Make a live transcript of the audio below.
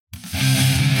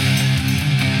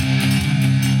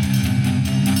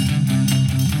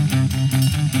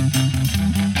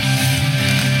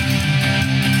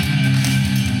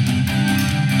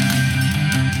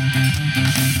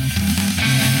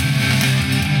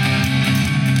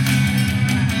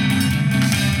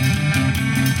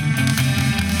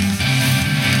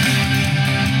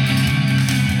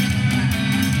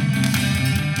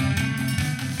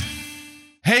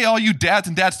all you dads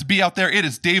and dads to be out there. It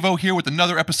is Davo here with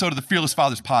another episode of the Fearless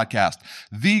Fathers Podcast,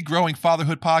 the growing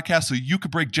fatherhood podcast so you could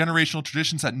break generational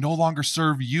traditions that no longer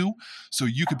serve you, so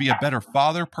you could be a better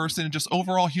father, person, and just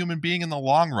overall human being in the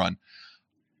long run.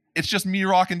 It's just me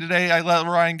rocking today. I let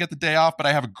Ryan get the day off, but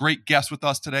I have a great guest with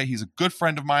us today. He's a good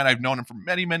friend of mine. I've known him for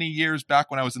many, many years back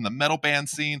when I was in the metal band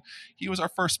scene. He was our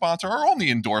first sponsor, our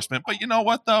only endorsement, but you know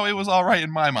what, though? It was all right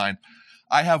in my mind.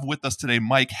 I have with us today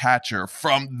Mike Hatcher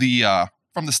from the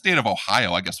state of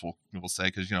Ohio, I guess we'll say,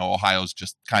 because Ohio's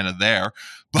just kind of there.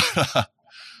 But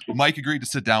Mike agreed to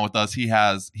sit down with us. He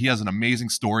has an amazing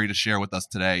story to share with us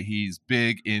today. He's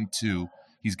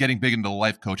getting big into the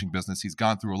life coaching business. He's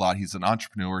gone through a lot. He's an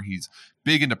entrepreneur. He's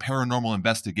big into paranormal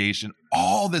investigation,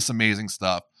 all this amazing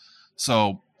stuff.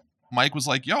 So Mike was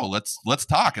like, "Yo, let's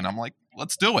talk," and I'm like,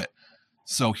 "Let's do it."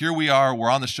 So here we are.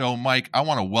 We're on the show. Mike, I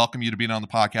want to welcome you to being on the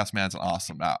podcast, man. It's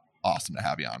awesome to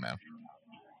have you on, man.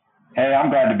 Hey, I'm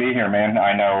glad to be here, man.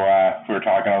 I know we were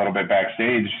talking a little bit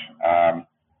backstage.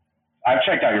 I've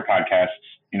checked out your podcasts,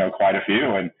 quite a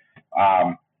few, and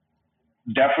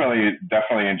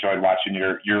definitely enjoyed watching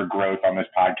your growth on this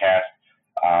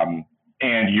podcast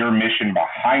and your mission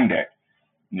behind it.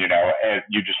 As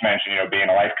you just mentioned, being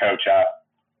a life coach.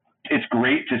 It's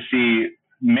great to see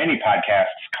many podcasts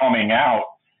coming out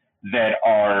that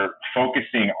are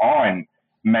focusing on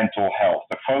mental health,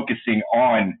 focusing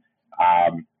on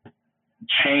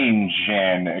change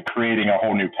and creating a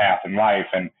whole new path in life.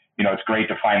 And, it's great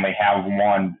to finally have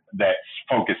one that's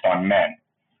focused on men.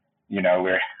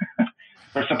 We're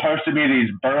supposed to be these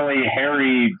burly,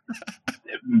 hairy,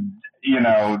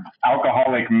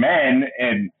 alcoholic men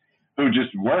and who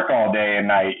just work all day and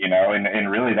night, and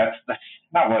really that's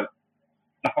not what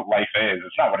life is.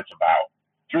 It's not what it's about.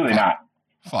 It's really not.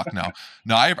 Fuck no.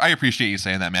 No, I appreciate you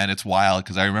saying that, man. It's wild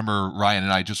because I remember Ryan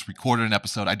and I just recorded an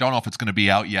episode. I don't know if it's going to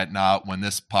be out yet now when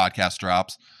this podcast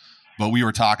drops, but we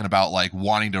were talking about like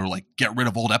wanting to like get rid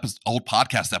of old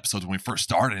podcast episodes when we first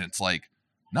started. And it's like,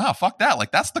 nah, fuck that.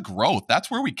 Like that's the growth.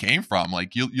 That's where we came from.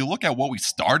 Like you look at what we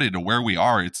started to where we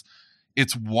are.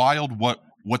 It's wild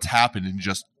what's happened in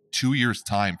just 2 years'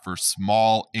 time for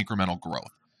small incremental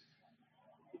growth.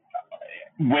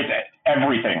 With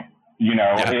everything,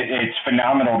 it's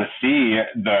phenomenal to see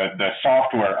the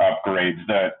software upgrades,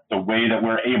 the way that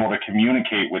we're able to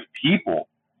communicate with people.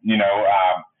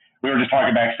 We were just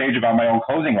talking backstage about my old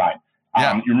clothing line.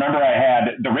 You remember I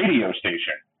had the radio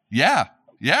station. Yeah.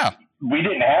 We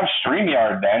didn't have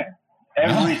StreamYard then.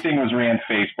 Everything was ran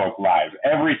Facebook Live.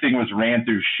 Everything was ran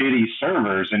through shitty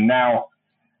servers. And now,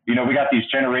 we got these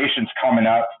generations coming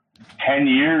up 10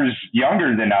 years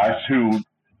younger than us who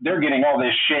they're getting all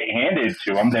this shit handed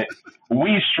to them that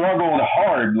we struggled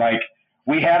hard. Like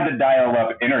we had the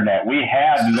dial-up internet. We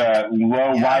had the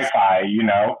low Wi-Fi,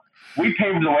 we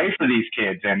paved the way for these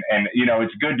kids. And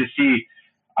it's good to see,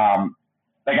 I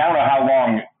don't know how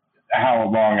long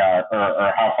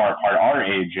or how far apart our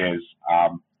age is.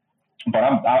 But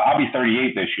I'll be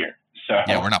 38 this year. So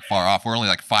yeah, we're not far off. We're only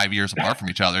like 5 years apart from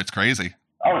each other. It's crazy.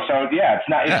 Oh, so yeah,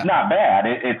 it's not bad.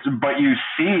 But you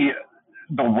see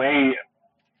the way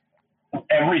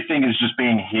everything is just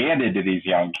being handed to these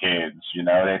young kids,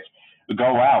 it's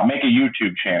go out, make a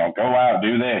YouTube channel, go out,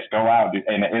 do this,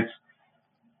 and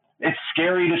it's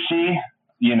scary to see,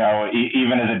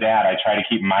 even as a dad, I try to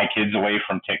keep my kids away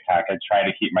from TikTok. I try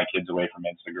to keep my kids away from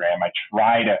Instagram.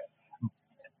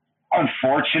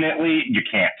 Unfortunately, you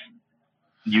can't.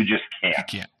 You just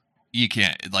can't. You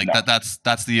can't. Like no.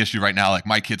 That's the issue right now. Like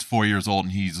my kid's 4 years old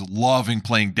and he's loving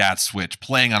playing Dad Switch,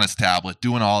 playing on his tablet,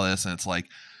 doing all this. And it's like,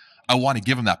 I want to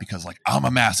give him that because like I'm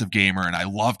a massive gamer and I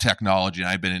love technology and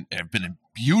I've been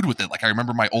imbued with it. Like I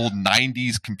remember my old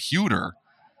 90s computer.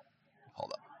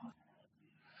 Hold up.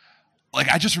 Like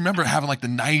I just remember having like the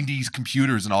 90s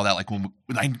computers and all that. Like when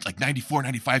like 94,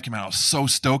 95 came out, I was so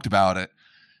stoked about it.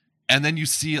 And then you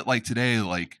see it like today,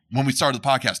 like when we started the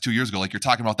podcast 2 years ago, like you're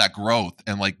talking about that growth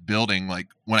and like building, like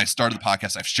when I started the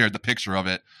podcast, I've shared the picture of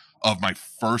it, of my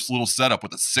first little setup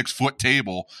with a 6-foot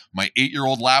table, my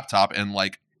 8-year-old laptop, and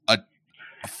like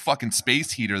a fucking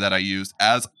space heater that I used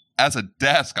as a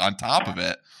desk on top of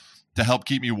it to help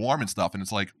keep me warm and stuff. And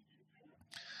it's like,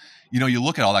 you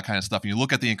look at all that kind of stuff and you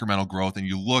look at the incremental growth and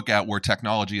you look at where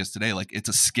technology is today. Like it's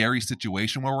a scary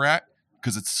situation where we're at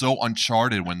because it's so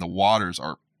uncharted when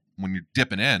you're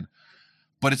dipping in,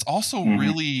 but it's also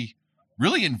really,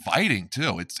 really inviting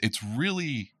too. It's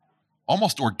really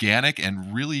almost organic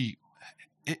and really,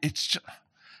 it's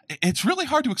really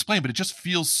hard to explain, but it just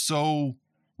feels so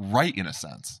right in a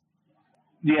sense.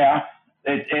 Yeah,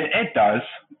 it does.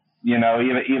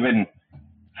 Even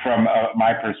from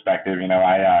my perspective,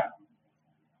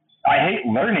 I hate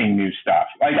learning new stuff.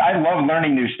 Like, I love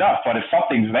learning new stuff, but if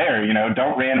something's there,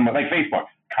 don't randomly, like Facebook,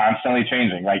 constantly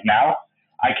changing. Like now,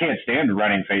 I can't stand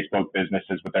running Facebook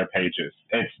businesses with their pages.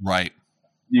 It's right.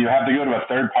 You have to go to a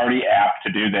third party app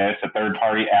to do this, a third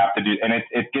party app to do, and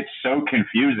it gets so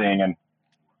confusing. And,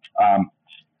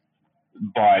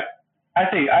 but I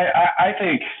think,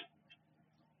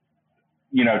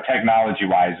 technology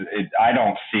wise, I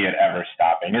don't see it ever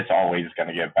stopping. It's always going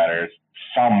to get better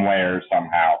somewhere,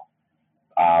 somehow.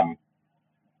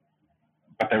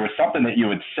 But there was something that you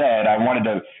had said I wanted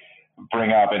to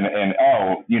bring up, and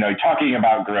talking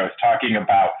about growth, talking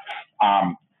about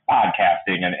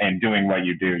podcasting and doing what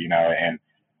you do, and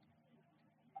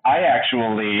I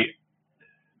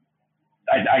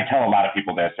tell a lot of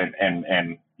people this,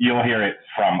 and you'll hear it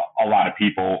from a lot of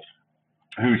people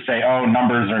who say, oh,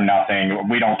 numbers are nothing.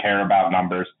 We don't care about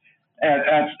numbers.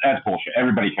 And that's bullshit.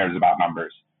 Everybody cares about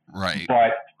numbers. Right.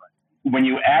 But when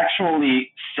you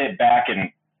actually sit back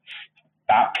and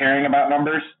stop caring about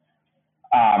numbers,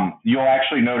 you'll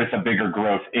actually notice a bigger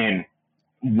growth in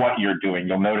what you're doing.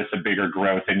 You'll notice a bigger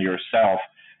growth in yourself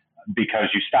because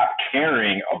you stop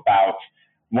caring about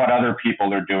what other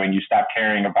people are doing. You stop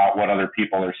caring about what other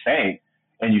people are saying,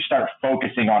 and you start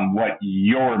focusing on what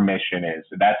your mission is.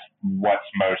 That's what's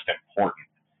most important.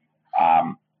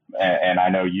 And I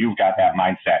know you've got that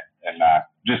mindset, and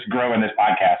just growing this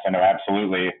podcast, I know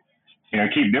absolutely,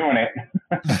 keep doing it.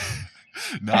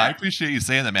 No, I appreciate you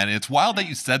saying that, man. And it's wild that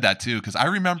you said that too, because I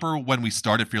remember when we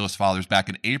started Fearless Fathers back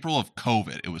in April of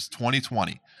COVID. It was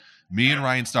 2020. Me and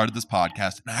Ryan started this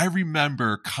podcast, and I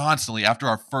remember constantly after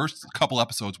our first couple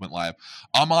episodes went live,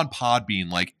 I'm on Podbean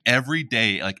like every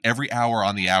day, like every hour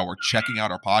on the hour, checking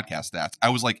out our podcast stats. I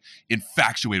was like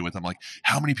infatuated with them, like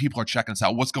how many people are checking us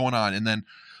out, what's going on, and then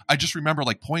I just remember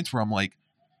like points where I'm like,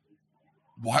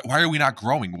 why are we not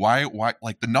growing? Why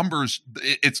like the numbers,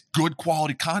 it's good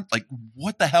quality content. Like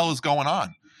what the hell is going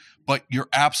on? But you're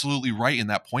absolutely right in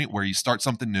that point where you start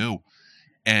something new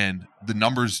and the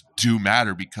numbers do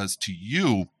matter, because to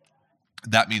you,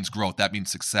 that means growth, that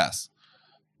means success.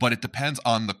 But it depends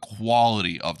on the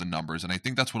quality of the numbers. And I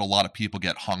think that's what a lot of people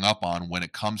get hung up on when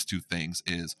it comes to things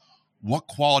is what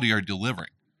quality are you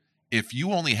delivering? If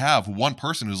you only have one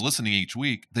person who's listening each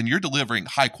week, then you're delivering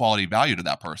high quality value to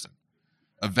that person.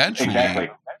 Eventually,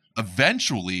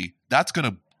 that's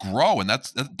going to grow and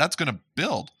that's going to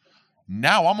build.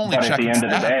 Now I'm only checking at the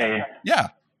end of the day. Yeah.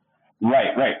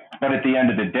 Right. But at the end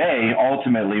of the day,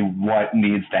 ultimately what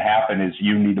needs to happen is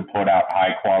you need to put out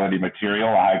high quality material,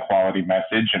 a high quality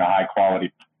message, and a high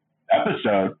quality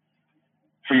episode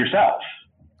for yourself.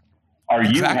 Are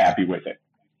you happy with it?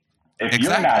 If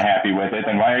you're not happy with it,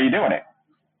 then why are you doing it?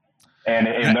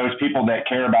 And those people that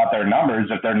care about their numbers,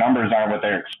 if their numbers aren't what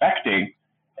they're expecting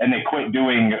and they quit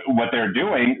doing what they're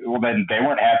doing, well, then they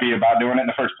weren't happy about doing it in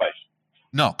the first place.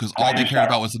 No, because all they cared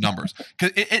about was the numbers.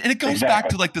 And it goes back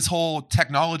to like this whole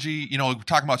technology, we're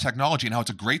talking about technology and how it's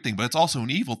a great thing, but it's also an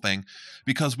evil thing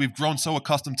because we've grown so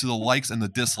accustomed to the likes and the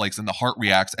dislikes and the heart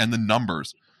reacts and the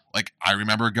numbers. Like I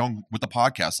remember going with the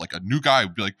podcast, like a new guy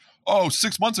would be like, oh,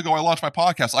 6 months ago I launched my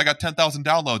podcast. I got 10,000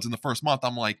 downloads in the first month.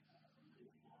 I'm like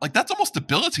that's almost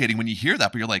debilitating when you hear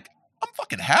that, but you're like, I'm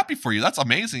fucking happy for you. That's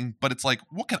amazing. But it's like,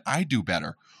 what can I do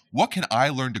better? What can I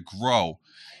learn to grow?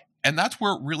 And that's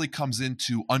where it really comes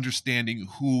into understanding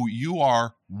who you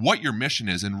are, what your mission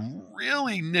is, and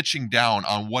really niching down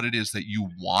on what it is that you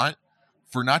want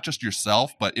for not just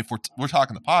yourself, but if we're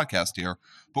talking the podcast here,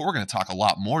 but we're going to talk a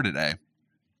lot more today,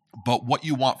 but what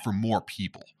you want for more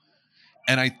people.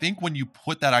 And I think when you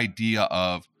put that idea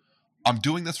of, I'm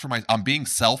doing this I'm being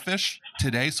selfish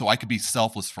today so I could be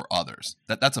selfless for others.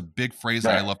 That's a big phrase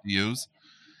that I love to use.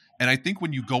 And I think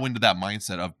when you go into that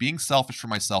mindset of being selfish for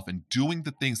myself and doing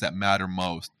the things that matter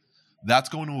most, that's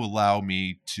going to allow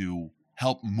me to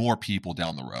help more people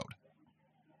down the road.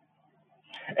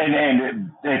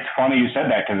 And it's funny you said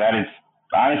that, because that is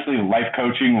honestly life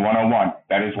coaching 101.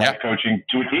 That is life coaching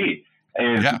to a T.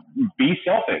 Be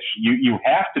selfish. You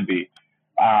have to be.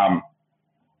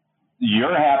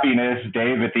 Your happiness,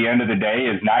 Dave, at the end of the day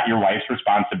is not your wife's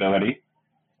responsibility.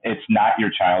 It's not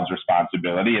your child's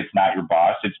responsibility. It's not your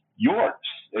boss. It's yours.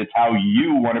 It's how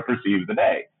you want to perceive the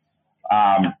day,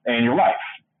 and your life.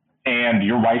 And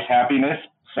your wife's happiness,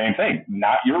 same thing.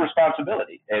 Not your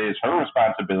responsibility. It is her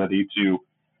responsibility to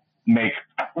make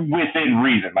within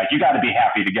reason. Like, you got to be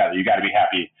happy together. You got to be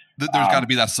happy. There's got to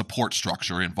be that support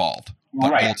structure involved.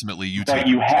 But ultimately, you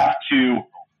have to.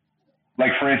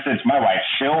 Like, for instance, my wife,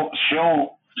 she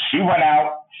went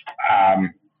out.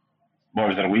 What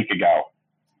was it? A week ago.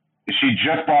 She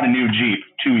just bought a new Jeep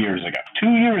 2 years ago. 2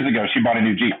 years ago, she bought a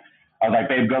new Jeep. I was like,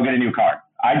 babe, go get a new car.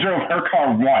 I drove her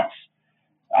car once.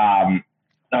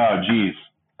 Oh, geez.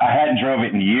 I hadn't drove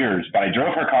it in years, but I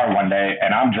drove her car one day,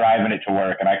 and I'm driving it to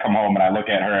work, and I come home, and I look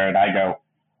at her, and I go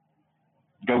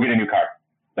get a new car.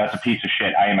 That's a piece of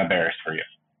shit. I am embarrassed for you.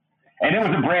 And it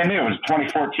was a brand new. It was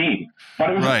 2014,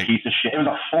 but it was a piece of shit. It was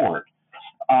a Ford.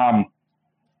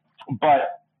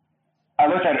 But I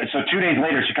looked at it. So 2 days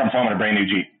later, she comes home in a brand new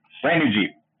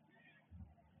Jeep.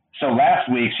 So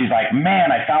last week, she's like,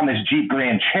 man, I found this Jeep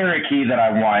Grand Cherokee that I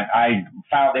want. I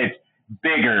found it's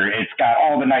bigger. It's got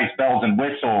all the nice bells and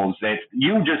whistles.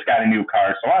 You just got a new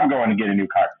car, so I'm going to get a new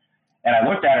car. And I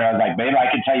looked at her. I was like, babe,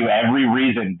 I can tell you every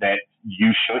reason that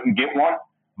you shouldn't get one,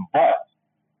 but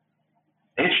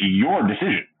it's your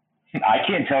decision. I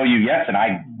can't tell you yes, and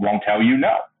I won't tell you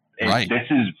no. Right.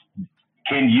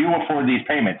 Can you afford these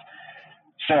payments?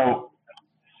 So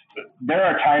there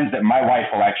are times that my wife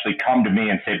will actually come to me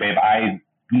and say, babe, I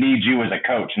need you as a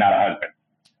coach, not a husband.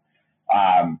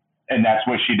 And that's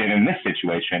what she did in this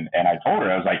situation. And I told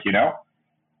her, I was like,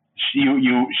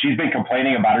 she's been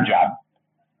complaining about her job,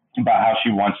 about how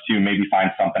she wants to maybe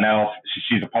find something else.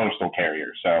 She's a postal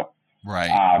carrier. So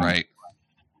right.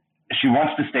 She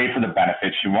wants to stay for the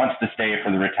benefits. She wants to stay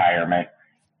for the retirement,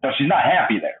 but she's not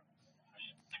happy there.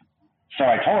 So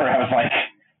I told her, I was like,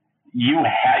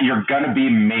 you're going to be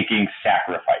making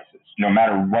sacrifices no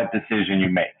matter what decision you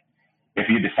make. If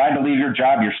you decide to leave your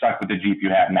job, you're stuck with the Jeep you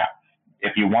have now.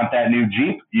 If you want that new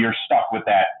Jeep, you're stuck with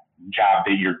that job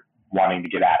that you're wanting to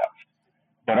get out of.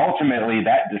 But ultimately,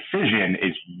 that decision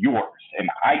is yours, and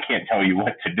I can't tell you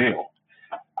what to do.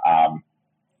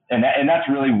 And that's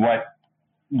really what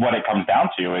it comes down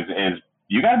to is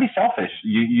you got to be selfish.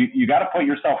 You got to put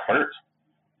yourself first.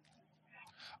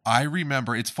 I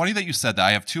remember, it's funny that you said that.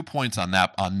 I have 2 points on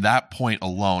that point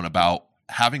alone about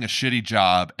having a shitty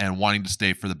job and wanting to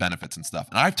stay for the benefits and stuff.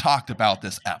 And I've talked about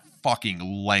this at fucking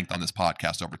length on this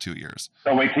podcast over 2 years.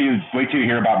 So wait till you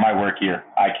hear about my work here.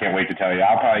 I can't wait to tell you.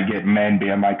 I'll probably get men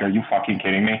being like, are you fucking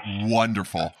kidding me?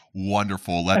 Wonderful.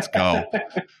 Let's go.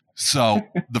 So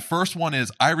the first one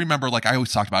is, I remember, like I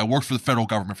always talked about, I worked for the federal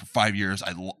government for 5 years.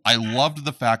 I loved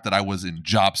the fact that I was in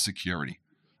job security.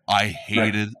 I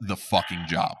hated the fucking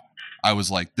job. I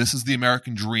was like, this is the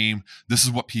American dream. This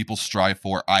is what people strive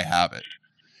for. I have it.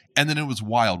 And then it was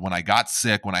wild. When I got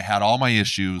sick, when I had all my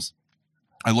issues,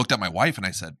 I looked at my wife and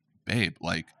I said, babe,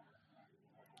 like,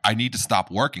 I need to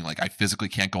stop working. Like, I physically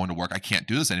can't go into work. I can't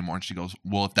do this anymore. And she goes,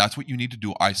 well, if that's what you need to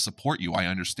do, I support you. I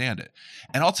understand it.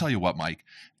 And I'll tell you what, Mike,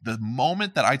 the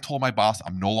moment that I told my boss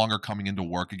I'm no longer coming into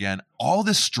work again, all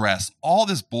this stress, all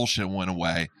this bullshit went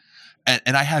away.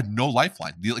 And I had no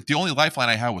lifeline. The only lifeline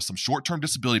I had was some short-term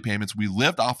disability payments. We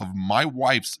lived off of my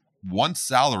wife's one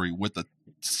salary with a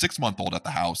 6-month-old at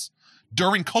the house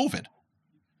during COVID.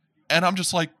 And I'm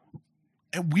just like,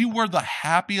 and we were the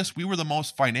happiest, we were the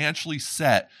most financially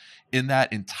set in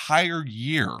that entire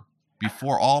year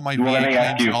before all my claims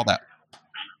and all that.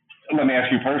 Let me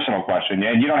ask you a personal question,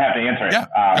 and you don't have to answer it. Yeah,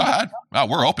 go ahead. Wow,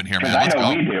 we're open here, man. Let's go.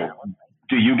 We do.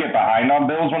 Do you get behind on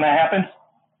bills when that happens?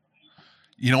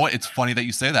 You know what? It's funny that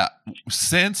you say that.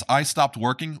 Since I stopped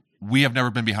working, we have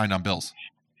never been behind on bills.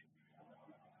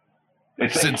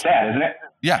 It's sad, isn't it?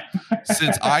 Yeah.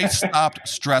 Since I stopped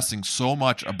stressing so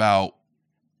much about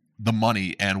the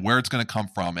money and where it's going to come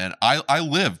from. And I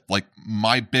live, like,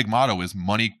 my big motto is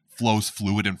money flows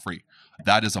fluid and free.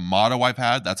 That is a motto I've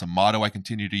had. That's a motto I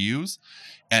continue to use.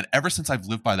 And ever since I've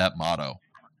lived by that motto,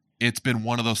 it's been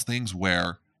one of those things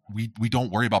where we don't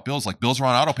worry about bills. Like, bills are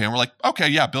on auto pay and we're like, okay,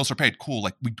 yeah, bills are paid. Cool.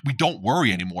 Like, we don't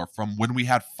worry anymore from when we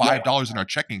had $5 in our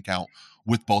checking account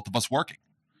with both of us working.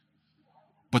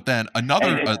 But then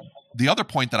the other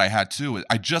point that I had too,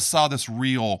 I just saw this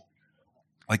reel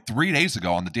like 3 days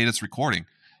ago on the day that's recording.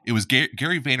 It was Gary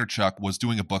Vaynerchuk was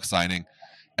doing a book signing,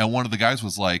 and one of the guys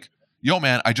was like, yo,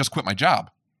 man, I just quit my job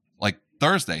like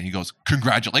Thursday. And he goes,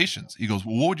 congratulations. He goes,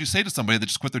 well, what would you say to somebody that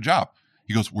just quit their job?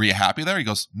 He goes, were you happy there? He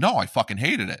goes, no, I fucking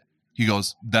hated it. He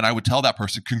goes, then I would tell that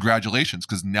person, congratulations,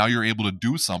 because now you're able to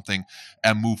do something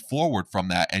and move forward from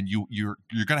that. And you're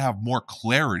going to have more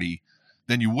clarity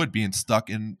than you would being stuck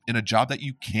in a job that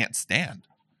you can't stand.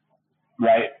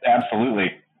 Right.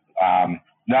 Absolutely.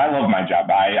 No, I love my job.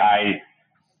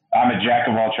 I'm a jack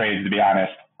of all trades, to be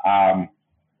honest.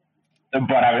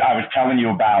 But I was telling you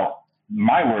about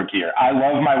my work here. I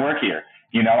love my work here.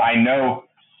 You know, I know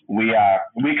we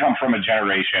come from a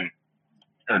generation,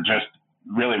 or just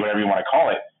really whatever you want to call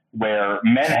it, where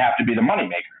men have to be the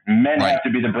moneymaker. Men have to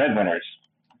be the breadwinners.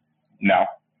 No,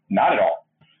 not at all.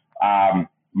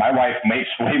 My wife makes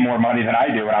way more money than I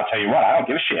do, and I'll tell you what, I don't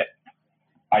give a shit.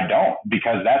 I don't,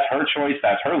 because that's her choice.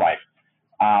 That's her life.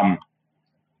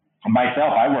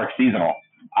 Myself, I work seasonal.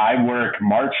 I work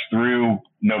March through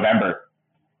November.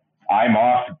 I'm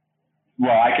off.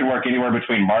 Well, I could work anywhere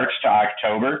between March to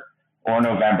October or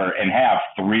November and have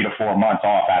 3 to 4 months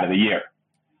off out of the year.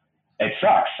 It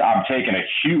sucks. I'm taking a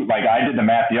huge, like I did the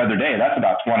math the other day. That's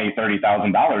about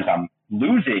 $20,000-$30,000 I'm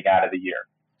losing out of the year.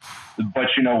 But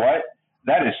you know what?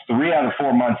 That is 3 out of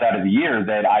 4 months out of the year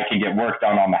that I can get work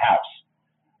done on the house.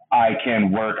 I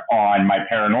can work on my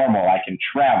paranormal. I can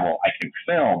travel. I can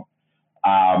film.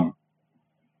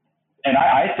 And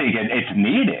I think it's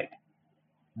needed.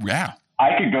 Yeah.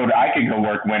 I could go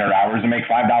work winter hours and make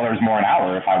 $5 more an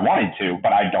hour if I wanted to,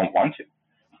 but I don't want to.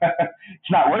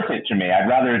 It's not worth it to me. I'd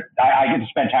rather, I get to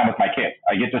spend time with my kids.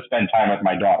 I get to spend time with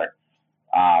my daughter.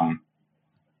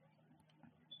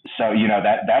 So, you know,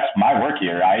 that's my work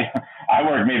year. I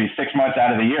work maybe 6 months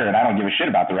out of the year and I don't give a shit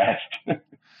about the rest.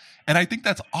 And I think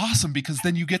that's awesome because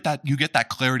then you get that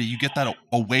clarity, you get that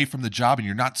away from the job and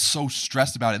you're not so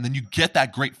stressed about it. And then you get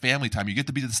that great family time. You get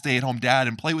to be the stay-at-home dad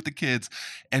and play with the kids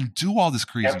and do all this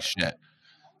crazy shit.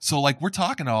 So like we're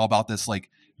talking all about this, like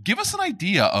give us an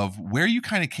idea of where you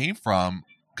kind of came from.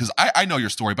 Because I know your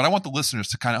story, but I want the listeners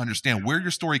to kind of understand where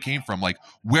your story came from, like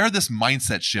where this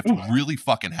mindset shift really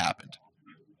fucking happened.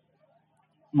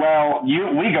 Well,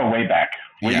 we go way back.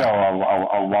 We go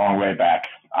a long way back.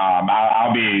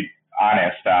 I'll be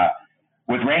honest.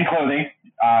 With Rain Clothing,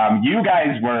 you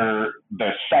guys were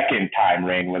the second time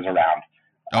Rain was around.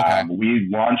 Okay. We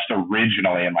launched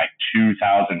originally in like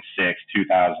 2006,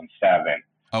 2007.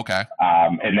 Okay.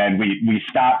 And then we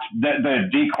stopped the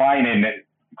decline in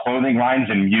clothing lines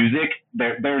and music.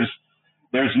 There's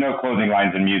no clothing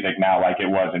lines and music now like it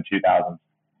was in 2000.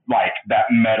 Like that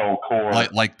metal core,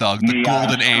 like the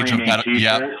golden age of metal.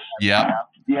 Yeah.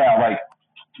 Yeah. Like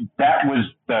that was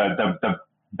the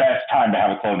best time to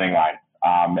have a clothing line.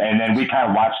 And then we kind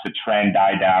of watched the trend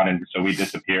die down. And so we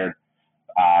disappeared.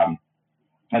 And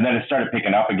then it started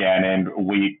picking up again and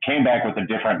we came back with a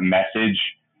different message,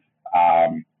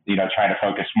 you know, trying to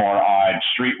focus more on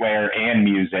streetwear and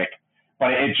music,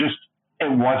 but it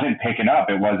wasn't picking up.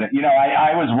 It wasn't, you know,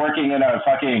 I was working in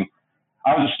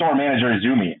I was a store manager at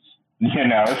Zoomies, you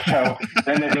know, so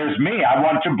then there's me. I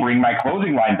want to bring my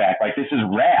clothing line back. Like, this is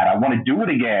rad. I want to do it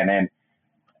again. And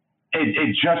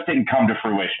it just didn't come to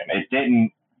fruition. It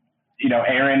didn't, you know,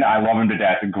 Aaron, I love him to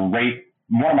death.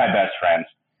 One of my best friends.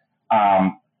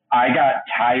 I got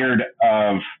tired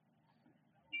of,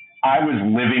 I was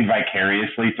living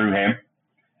vicariously through him,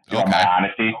 in my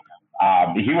honesty.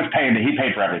 He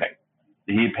paid for everything.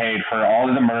 He paid for all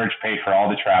of the merch, paid for all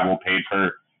the travel, paid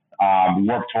for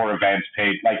Warped Tour events,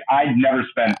 paid. Like, I'd never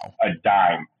spent a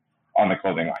dime on the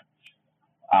clothing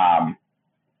line.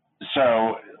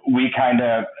 So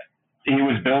he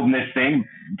was building this thing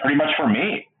pretty much for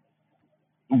me.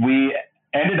 We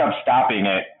ended up stopping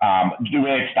it.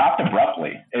 It stopped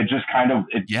abruptly. It just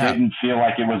didn't feel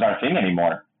like it was our thing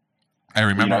anymore. I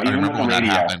remember when that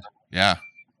happened. Yeah.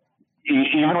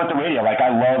 Even with the radio, like I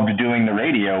loved doing the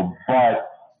radio, but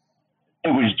it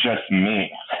was just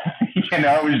me. You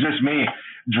know, it was just me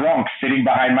drunk sitting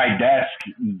behind my desk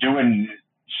doing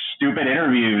stupid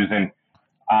interviews. And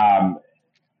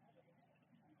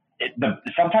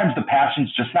sometimes the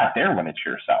passion's just not there when it's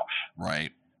yourself.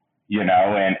 Right. You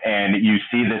know, and you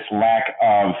see this lack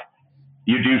of,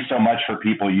 you do so much for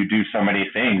people, you do so many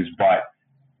things, but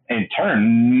in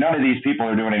turn, none of these people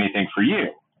are doing anything for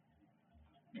you.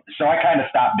 So I kind of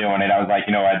stopped doing it. I was like,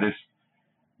 you know what, this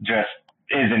just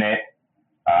isn't it.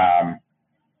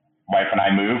 Wife and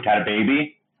I moved, had a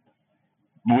baby.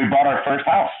 We bought our first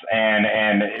house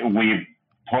and we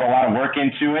put a lot of work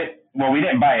into it. Well, we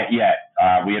didn't buy it yet.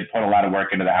 We had put a lot of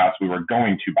work into the house we were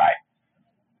going to buy.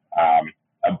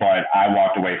 But I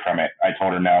walked away from it. I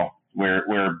told her, no,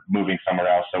 we're moving somewhere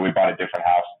else. So we bought a different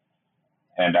house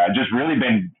and just really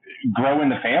been growing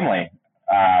the family.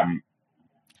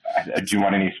 Do you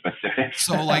want any specifics?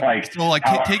 So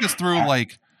take us through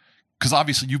because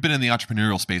obviously you've been in the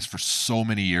entrepreneurial space for so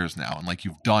many years now, and like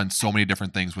you've done so many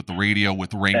different things with the radio,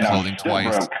 with Rain Clothing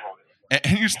twice,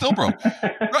 and you're still broke,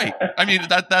 right? I mean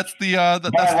that's the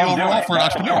overall for an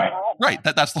entrepreneur, right?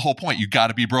 That's the whole point. You got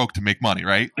to be broke to make money,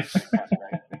 right?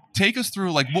 Take us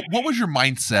through what was your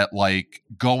mindset like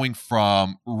going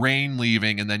from Rain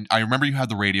leaving, and then I remember you had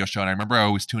the radio show, and I remember I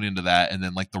always tune into that, and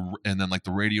then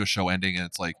the radio show ending, and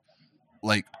it's like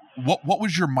what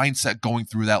was your mindset going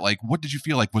through that? Like, what did you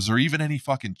feel like? Was there even any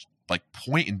fucking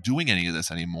point in doing any of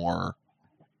this anymore?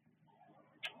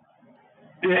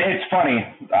 It's funny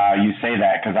you say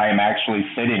that because I am actually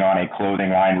sitting on a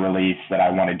clothing line release that I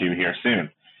want to do here soon.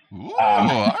 Ooh,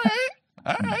 all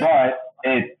right. But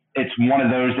it's one of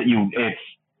those that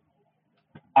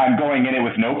I'm going in it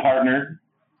with no partner.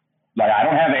 Like, I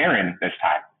don't have Aaron this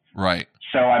time. Right.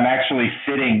 So I'm actually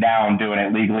sitting down doing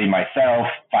it legally myself,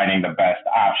 finding the best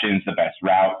options, the best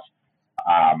routes.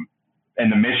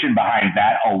 And the mission behind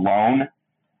that alone,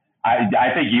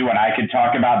 I think you and I could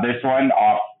talk about this one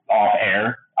off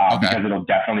air, because it'll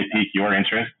definitely pique your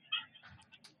interest.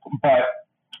 But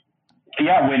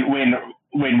yeah,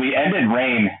 when we ended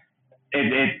Reign,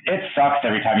 it sucks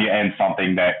every time you end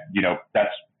something that, you know,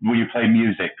 that's when you play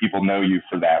music, people know you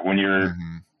for that. When you're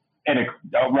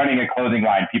running a clothing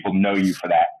line, people know you for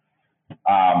that.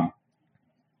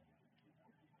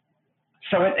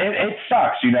 So it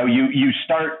sucks. You know, you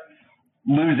start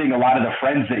losing a lot of the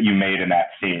friends that you made in that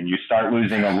scene. You start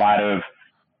losing a lot of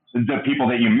the people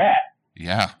that you met.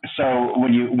 Yeah. So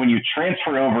when you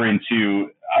transfer over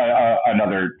into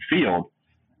another field,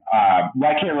 well,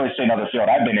 I can't really say another field.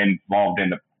 I've been involved in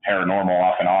the paranormal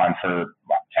off and on for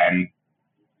what, 10,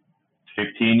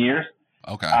 15 years.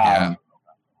 Okay. Yeah.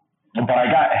 But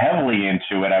I got heavily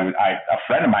into it. A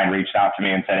friend of mine reached out to me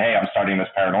and said, "Hey, I'm starting this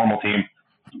paranormal team.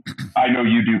 I know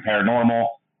you do paranormal.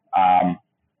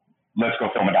 Let's go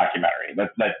film a documentary.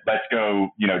 Let's go,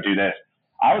 you know, do this."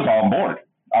 I was all on board.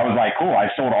 I was like, cool. I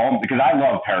sold all, because I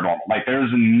love paranormal. Like,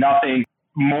 there's nothing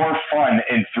more fun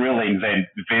and thrilling than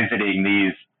visiting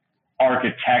these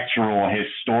architectural,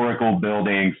 historical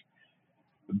buildings,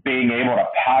 being able to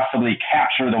possibly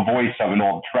capture the voice of an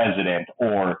old president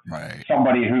or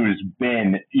somebody who's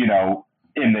been, you know,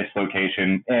 in this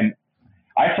location. And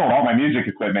I sold all my music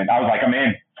equipment. I was like, I'm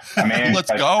in.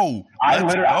 Let's go. I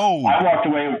walked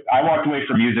away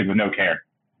from music with no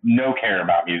care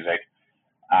about music.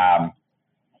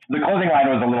 The clothing line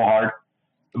was a little hard,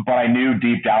 but I knew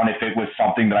deep down if it was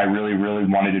something that I really, really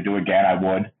wanted to do again, I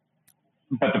would.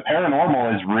 But the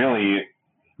paranormal is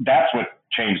that's what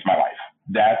changed my life.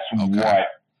 That's what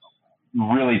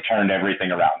really turned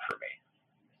everything around for me.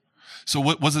 So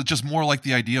what was it, just more like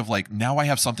the idea of like, now I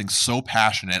have something so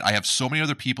passionate. I have so many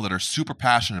other people that are super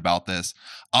passionate about this.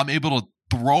 I'm able to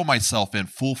throw myself in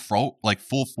full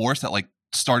force that like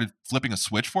started flipping a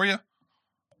switch for you?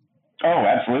 Oh,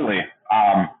 absolutely.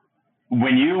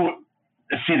 When you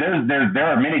see, there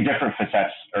are many different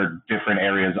facets or different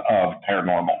areas of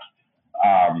paranormal.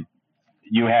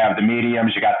 You have the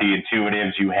mediums, you got the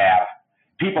intuitives, you have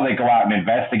people that go out and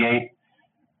investigate.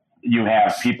 You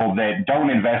have people that don't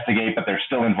investigate, but they're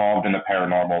still involved in the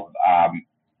paranormal.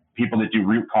 People that do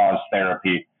root cause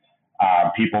therapy,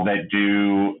 people that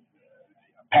do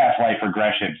past life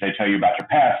regressions. They tell you about your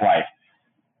past life.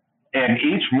 And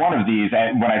each one of these,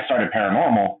 when I started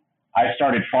paranormal, I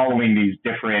started following these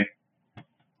different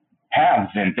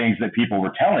paths and things that people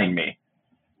were telling me.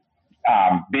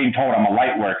 Being told I'm a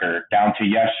light worker, down to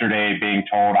yesterday being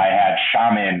told I had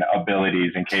shaman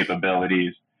abilities and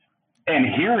capabilities. And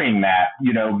hearing that,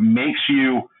 you know, makes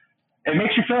you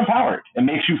feel empowered. It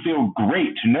makes you feel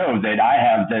great to know that I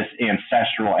have this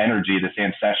ancestral energy, this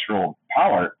ancestral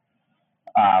power.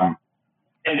 And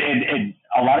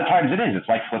a lot of times it is. It's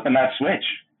like flipping that switch.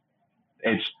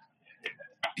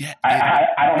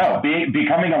 I don't know.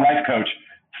 Becoming a life coach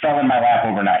fell in my lap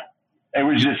overnight. It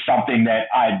was just something that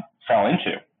I fell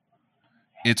into.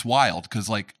 It's wild because,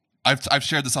 like, I've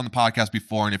shared this on the podcast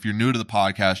before, and if you're new to the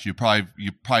podcast, you probably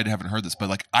haven't heard this, but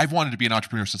like, I've wanted to be an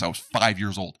entrepreneur since I was 5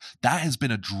 years old. That has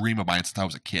been a dream of mine since I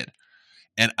was a kid.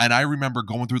 And I remember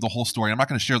going through the whole story. I'm not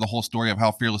going to share the whole story of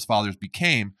how Fearless Fathers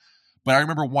became, but I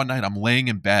remember one night I'm laying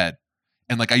in bed,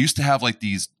 and like, I used to have like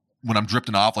these, when I'm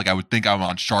drifting off, like I would think I'm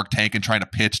on Shark Tank and trying to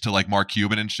pitch to like Mark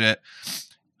Cuban and shit.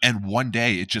 And one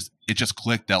day it just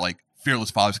clicked that like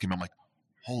Fearless Fathers came. I'm like,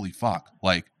 holy fuck.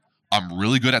 Like, I'm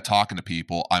really good at talking to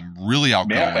people. I'm really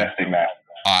outgoing. Manifesting that.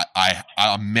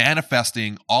 I'm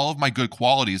manifesting all of my good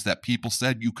qualities that people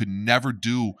said you could never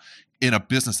do in a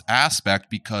business aspect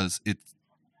because it's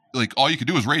like all you could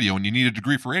do is radio and you need a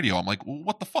degree for radio. I'm like, well,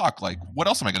 what the fuck? Like, what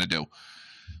else am I going to do?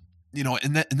 You know,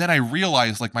 and then I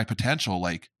realized like my potential,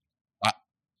 like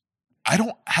I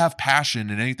don't have passion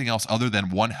in anything else other than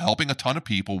one, helping a ton of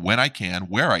people when I can,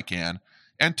 where I can,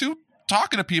 and two,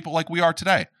 talking to people like we are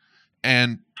today.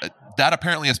 And that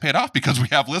apparently has paid off because we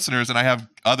have listeners and I have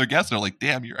other guests that are like,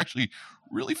 damn, you're actually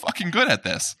really fucking good at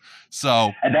this.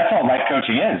 So, and that's all life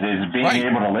coaching is being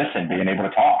able to listen, being able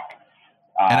to talk.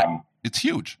 It's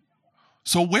huge.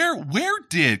 So where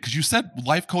did, because you said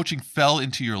life coaching fell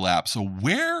into your lap. So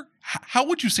how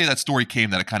would you say that story came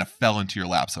that it kind of fell into your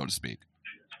lap, so to speak?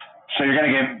 So you're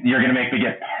gonna make me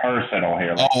get personal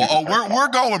here. We're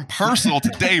going personal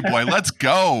today, boy. Let's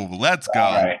go. All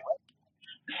right.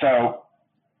 So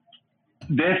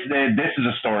this is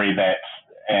a story that,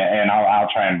 and I'll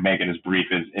try and make it as brief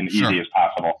and easy as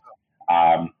possible.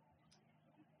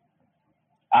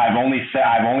 I've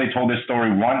only told this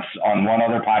story once on one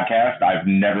other podcast. I've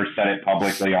never said it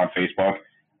publicly on Facebook.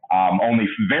 Only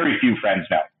very few friends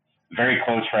know. Very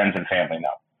close friends and family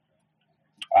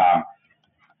know.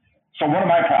 So one of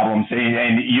my problems,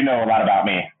 and you know a lot about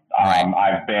me. Right.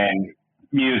 I've been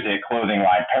music, clothing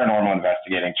line, paranormal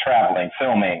investigating, traveling,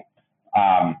 filming.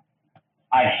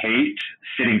 I hate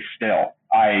sitting still.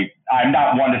 I'm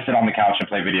not one to sit on the couch and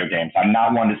play video games. I'm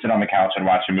not one to sit on the couch and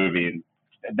watch a movie.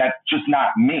 That's just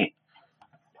not me.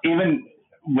 Even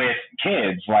with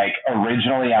kids, like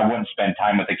originally I wouldn't spend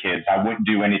time with the kids. I wouldn't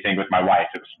do anything with my wife.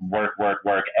 It was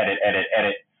work,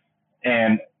 edit.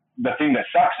 And the thing that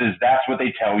sucks is that's what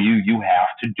they tell you have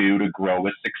to do to grow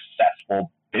a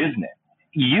successful business.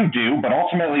 You do, but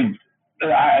ultimately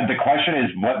the question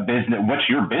is what's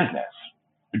your business?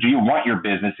 Do you want your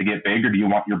business to get big, or do you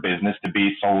want your business to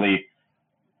be solely,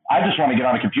 I just want to get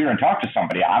on a computer and talk to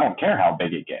somebody. I don't care how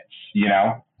big it gets, you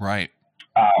know? Right.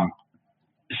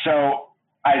 So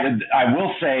I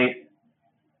will say,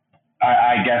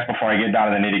 I guess before I get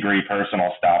down to the nitty gritty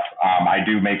personal stuff, I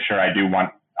do make sure I do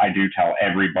tell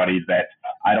everybody that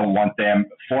I don't want them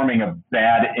forming a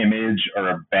bad image or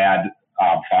a bad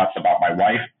thoughts about my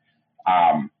wife,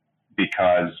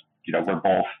 because, you know, we're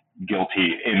both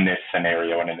guilty in this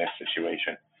scenario and in this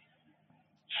situation.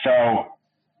 So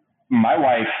my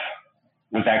wife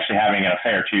was actually having an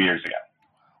affair 2 years ago.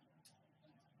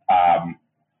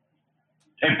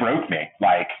 It broke me,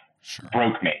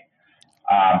 broke me,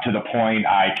 to the point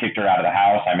I kicked her out of the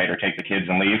house. I made her take the kids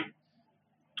and leave.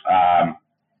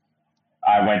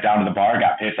 I went down to the bar,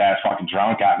 got pissed ass fucking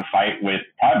drunk, got in a fight with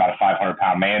probably about a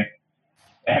 500-pound man.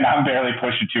 And I'm barely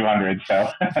pushing 200, so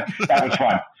that was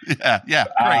fun. Yeah,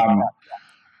 great.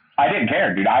 I didn't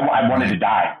care, dude. I wanted to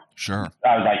die. Sure.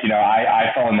 I was like, you know,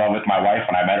 I fell in love with my wife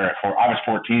when I met her I was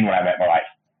 14 when I met my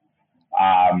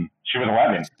wife. She was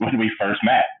 11 when we first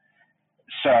met.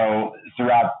 So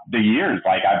throughout the years,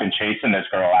 like, I've been chasing this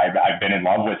girl. I've been in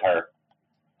love with her.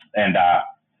 And,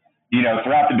 you know,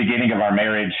 throughout the beginning of our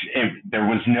marriage, there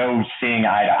was no seeing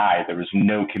eye to eye. There was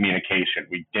no communication.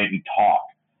 We didn't talk.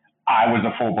 I was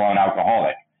a full-blown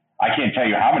alcoholic. I can't tell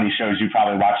you how many shows you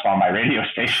probably watched on my radio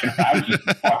station. I was just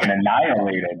fucking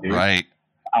annihilated, dude. Right.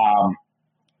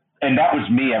 And that was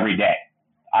me every day.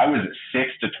 I was a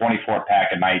 6 to 24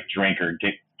 pack a night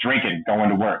drinking, going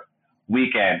to work.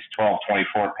 Weekends, 12,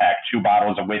 24 pack, 2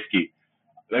 bottles of whiskey.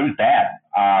 It was bad.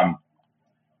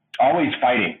 Always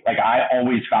fighting. Like, I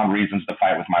always found reasons to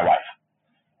fight with my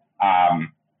wife.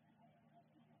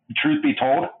 Truth be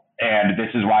told, and this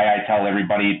is why I tell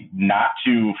everybody not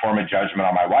to form a judgment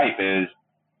on my wife, is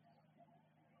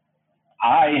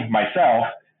I, myself,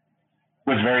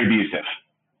 was very abusive.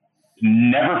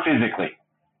 Never physically.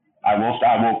 I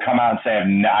will come out and say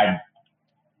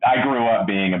I grew up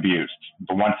being abused.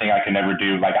 The one thing I can never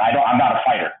do, like, I'm not a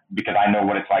fighter because I know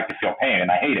what it's like to feel pain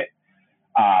and I hate it.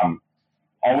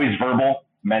 Always verbal,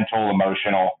 mental,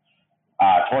 emotional,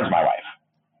 towards my wife.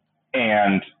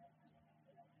 And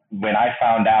when I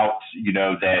found out, you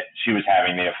know, that she was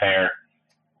having the affair,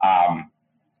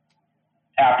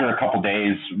 after a couple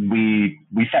days, we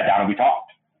sat down and we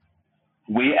talked.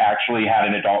 We actually had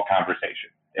an adult conversation,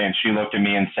 and she looked at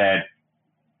me and said,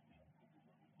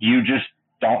 "You just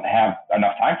don't have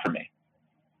enough time for me.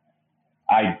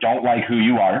 I don't like who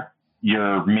you are.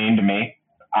 You're mean to me.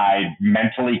 I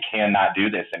mentally cannot do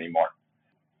this anymore."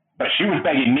 But she was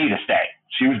begging me to stay.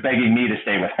 She was begging me to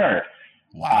stay with her.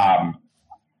 Wow.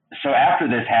 So after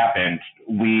this happened,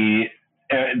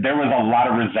 there was a lot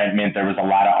of resentment. There was a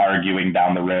lot of arguing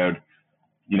down the road,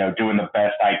 you know, doing the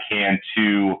best I can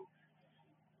to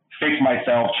fix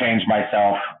myself, change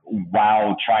myself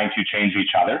while trying to change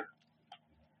each other.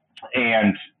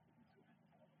 And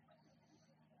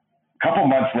a couple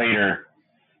months later,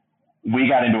 we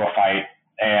got into a fight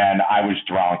and I was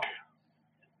drunk.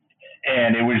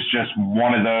 And it was just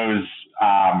one of those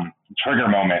trigger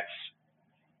moments.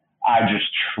 I just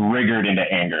triggered into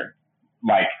anger,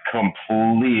 like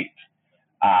complete,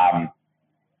 kind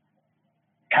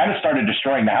of started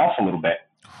destroying the house a little bit.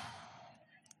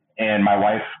 And my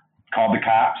wife called the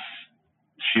cops.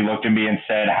 She looked at me and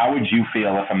said, "How would you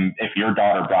feel if your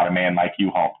daughter brought a man like you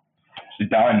home?" She's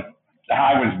done.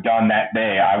 I was done that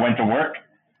day. I went to work.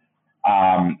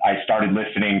 I started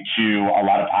listening to a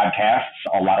lot of podcasts,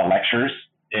 a lot of lectures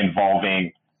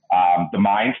involving the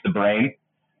mind, the brain,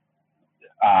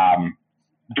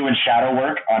 doing shadow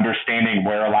work, understanding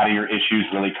where a lot of your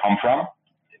issues really come from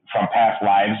past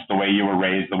lives, the way you were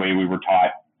raised, the way we were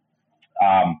taught.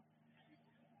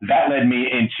 That led me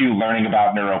into learning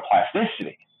about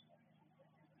neuroplasticity,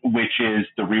 which is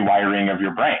the rewiring of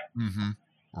your brain. Mm-hmm.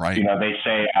 Right. You know, they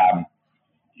say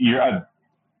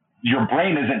your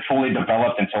brain isn't fully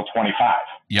developed until 25.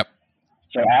 Yep.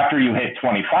 So after you hit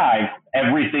 25,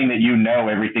 everything that you know,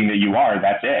 everything that you are,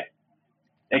 that's it.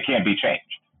 It can't be changed.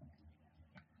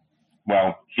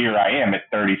 Well, here I am at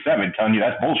 37 telling you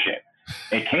that's bullshit.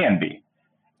 It can be.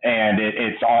 And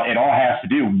it all has to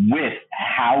do with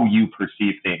how you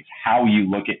perceive things, how you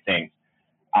look at things.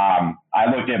 I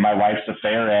looked at my wife's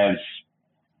affair as,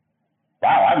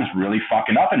 wow, I was really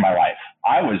fucking up in my life.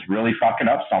 I was really fucking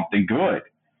up something good.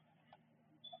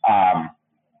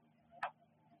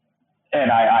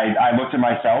 And I looked at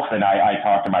myself and I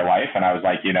talked to my wife and I was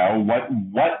like, you know,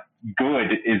 what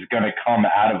good is going to come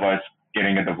out of us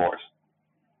getting a divorce?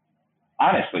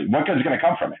 Honestly, what good is going to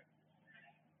come from it?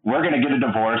 We're going to get a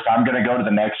divorce. I'm going to go to the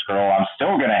next girl. I'm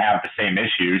still going to have the same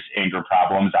issues, anger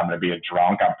problems. I'm going to be a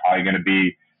drunk. I'm probably going to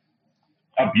be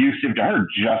abusive to her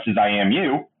just as I am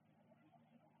you.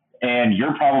 And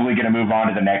you're probably going to move on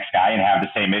to the next guy and have the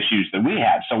same issues that we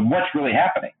had. So what's really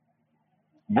happening?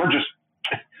 We're just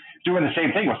doing the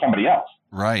same thing with somebody else.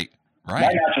 Right. Why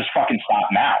not just fucking stop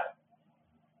now?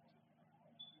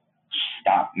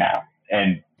 Stop now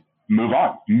and move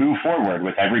on. Move forward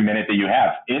with every minute that you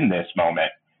have in this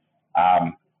moment.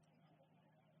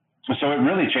 So it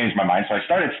really changed my mind. So I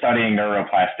started studying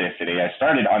neuroplasticity. I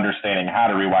started understanding how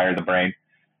to rewire the brain.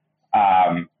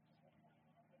 And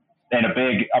a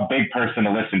big person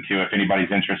to listen to, if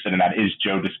anybody's interested in that, is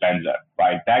Joe Dispenza.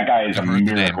 Right? That guy is a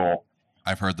miracle.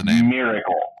 I've heard the name.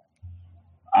 Miracle.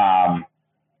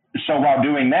 So while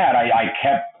doing that, I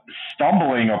kept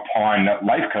stumbling upon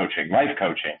life coaching.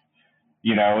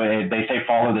 You know, they say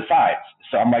follow the signs.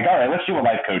 So I'm like, all right, let's see what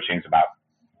life coaching is about.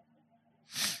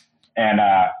 And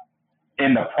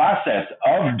in the process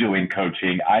of doing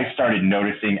coaching, I started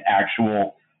noticing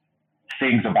actual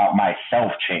things about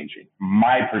myself changing,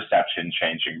 my perception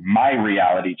changing, my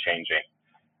reality changing.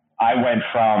 I went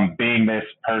from being this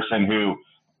person who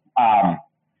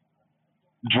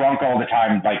drunk all the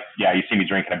time, like, yeah, you see me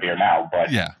drinking a beer now, but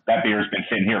that beer's been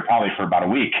sitting here probably for about a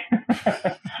week.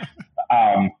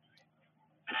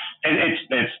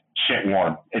 It's shit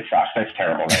warm. It sucks. It's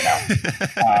terrible right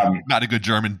now. Not a good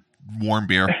German warm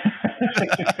beer.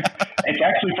 It's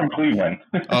actually from Cleveland.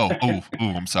 Oh,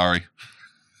 I'm sorry.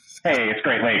 Hey, it's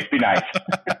Great Lakes. Be nice.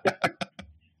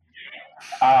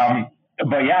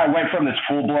 But yeah, I went from this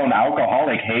full-blown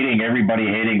alcoholic, hating everybody,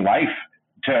 hating life,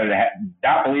 to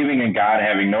not believing in God,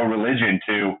 having no religion,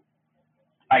 to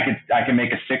I can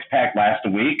make a six-pack last a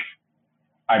week.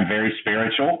 I'm very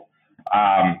spiritual.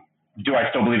 Do I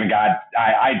still believe in God?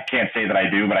 I can't say that I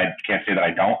do, but I can't say that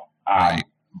I don't. Right.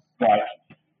 But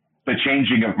the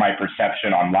changing of my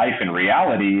perception on life and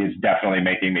reality is definitely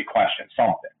making me question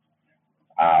something.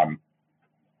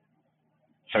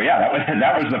 So yeah,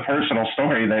 that was the personal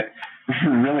story that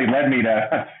really led me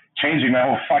to changing my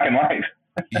whole fucking life.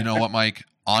 You know what, Mike?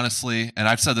 Honestly, and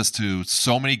I've said this to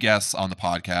so many guests on the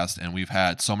podcast, and we've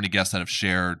had so many guests that have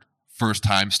shared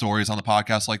first-time stories on the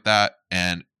podcast like that,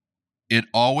 and it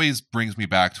always brings me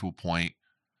back to a point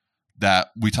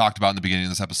that we talked about in the beginning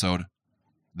of this episode,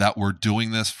 that we're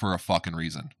doing this for a fucking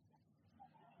reason.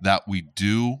 That we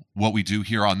do what we do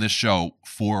here on this show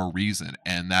for a reason,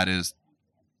 and that is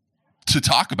to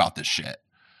talk about this shit.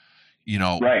 You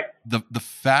know, right. The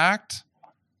fact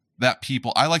that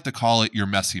people, I like to call it your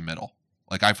messy middle.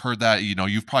 Like, I've heard that, you know,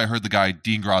 you've probably heard the guy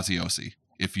Dean Graziosi.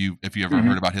 If you ever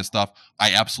heard about his stuff,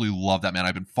 I absolutely love that man.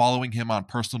 I've been following him on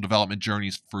personal development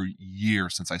journeys for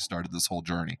years since I started this whole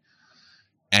journey.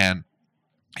 And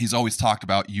he's always talked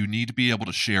about, you need to be able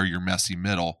to share your messy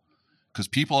middle, because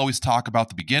people always talk about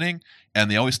the beginning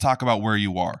and they always talk about where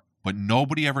you are, but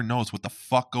nobody ever knows what the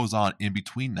fuck goes on in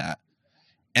between that.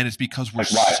 And it's because we're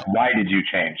like, why did you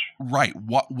change? Right.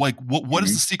 What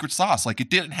is the secret sauce? Like, it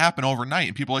didn't happen overnight.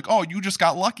 And people are like, oh, you just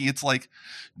got lucky. It's like,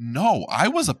 no, I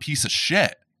was a piece of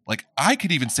shit. Like, I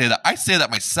could even say that. I say that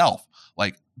myself.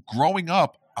 Like, growing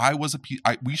up, I was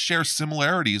we share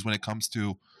similarities when it comes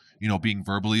to, you know, being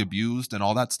verbally abused and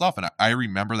all that stuff. And I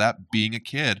remember that, being a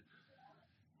kid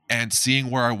and seeing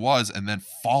where I was, and then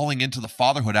falling into the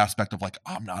fatherhood aspect of like,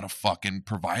 I'm not a fucking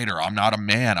provider. I'm not a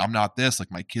man. I'm not this. Like,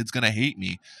 my kid's going to hate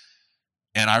me.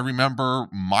 And I remember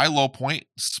my low point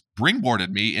springboarded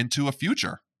me into a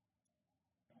future.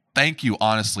 Thank you,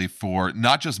 honestly, for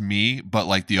not just me, but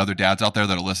like the other dads out there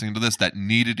that are listening to this that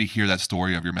needed to hear that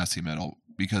story of your messy middle,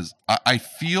 because I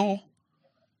feel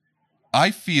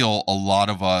a lot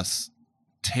of us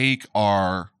take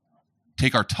our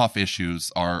tough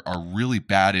issues, our really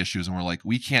bad issues, and we're like,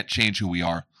 we can't change who we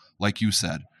are. Like you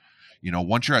said, you know,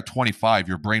 once you're at 25,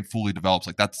 your brain fully develops.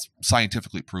 Like, that's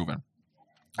scientifically proven.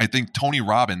 I think Tony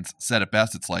Robbins said it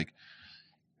best. It's like,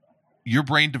 your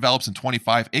brain develops in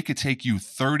 25. It could take you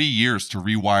 30 years to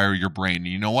rewire your brain. And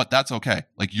you know what? That's okay.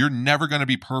 Like, you're never going to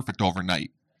be perfect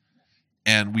overnight.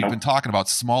 And we've been talking about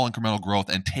small incremental growth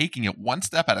and taking it one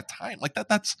step at a time. Like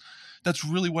that's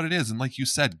really what it is. And like you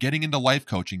said, getting into life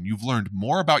coaching, you've learned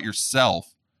more about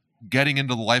yourself getting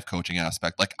into the life coaching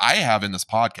aspect. Like I have in this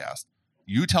podcast,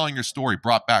 you telling your story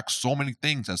brought back so many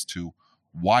things as to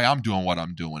why I'm doing what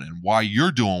I'm doing and why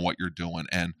you're doing what you're doing.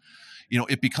 And, you know,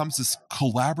 it becomes this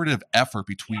collaborative effort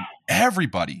between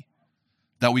everybody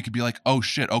that we could be like, oh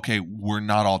shit, okay, we're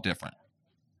not all different.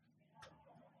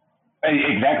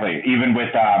 Exactly. Even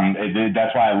with,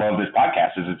 that's why I love this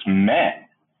podcast is it's men.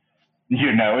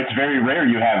 You know, it's very rare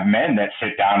you have men that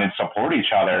sit down and support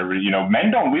each other. You know,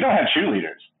 we don't have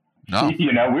cheerleaders. No.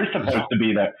 You know, we're supposed to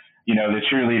be the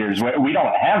cheerleaders. We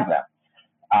don't have them.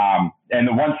 And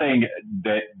the one thing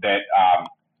that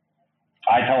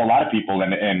I tell a lot of people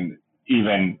and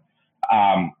even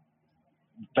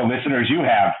the listeners you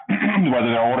have, whether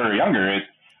they're older or younger, is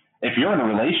if you're in a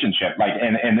relationship, like,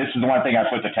 and this is the one thing I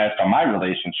put to test on my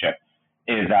relationship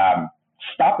is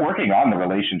stop working on the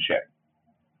relationship.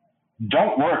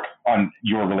 Don't work on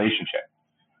your relationship.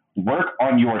 Work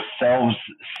on yourselves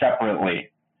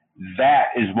separately. That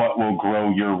is what will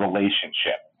grow your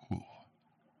relationship.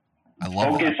 I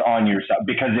love Focus on yourself,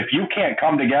 because if you can't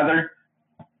come together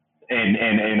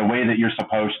in a way that you're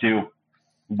supposed to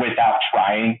without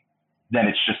trying, then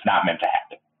it's just not meant to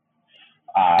happen.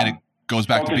 And it goes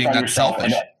back to being that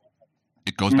selfish.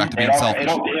 It goes back to being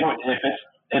selfish.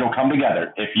 It'll come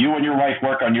together. If you and your wife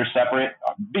work on your separate,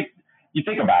 you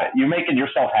think about it. You're making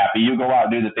yourself happy. You go out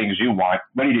and do the things you want.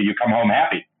 What do? You come home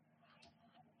happy.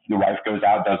 Your wife goes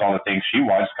out, does all the things she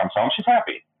wants, comes home, she's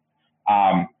happy.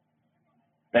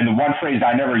 And the one phrase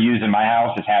I never use in my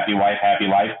house is happy wife, happy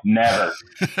life. Never.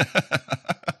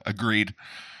 Agreed.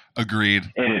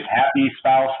 It is happy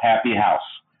spouse, happy house.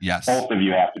 Yes. Both of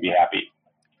you have to be happy.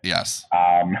 Yes. So,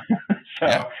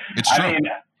 yeah, it's true. I mean,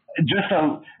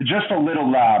 just a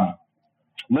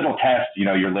little test, you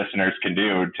know, your listeners can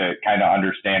do to kind of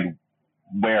understand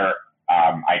where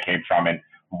I came from and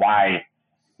why.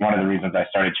 One of the reasons I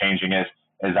started changing is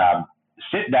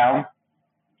sit down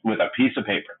with a piece of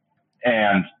paper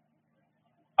and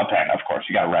a pen. Of course,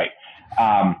 you got to write.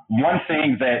 One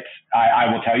thing that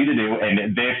I will tell you to do,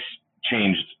 and this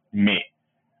changed me.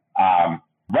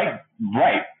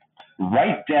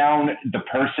 Write down the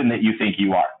person that you think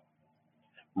you are.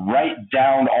 Write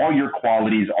down all your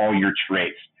qualities, all your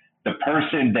traits, the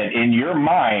person that in your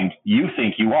mind you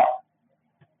think you are.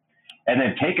 And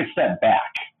then take a step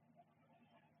back.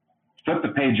 Flip the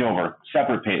page over,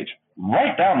 separate page.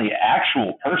 Write down the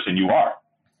actual person you are.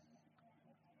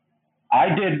 I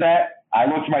did that. I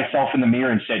looked myself in the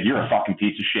mirror and said, you're a fucking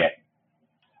piece of shit.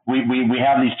 We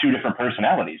have these two different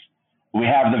personalities. We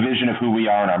have the vision of who we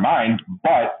are in our mind,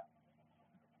 but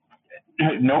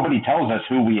nobody tells us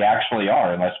who we actually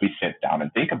are unless we sit down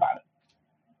and think about it.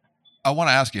 I want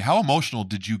to ask you, how emotional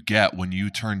did you get when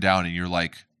you turned down and you're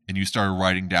like, and you started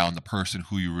writing down the person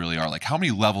who you really are? Like, how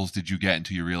many levels did you get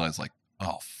until you realized, like,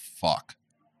 oh, fuck?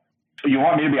 You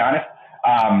want me to be honest?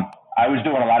 I was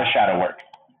doing a lot of shadow work.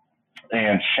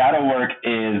 And shadow work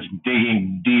is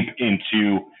digging deep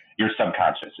into your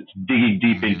subconscious. It's digging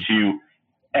deep into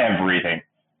everything.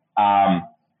 I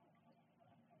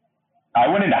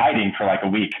went into hiding for like a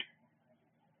week.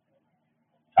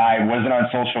 I wasn't on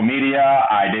social media.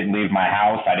 I didn't leave my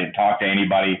house. I didn't talk to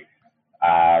anybody.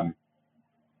 I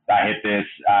hit this.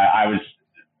 I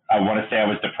want to say I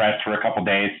was depressed for a couple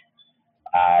days.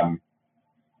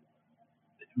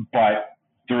 But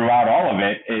throughout all of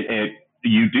it,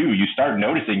 you start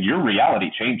noticing your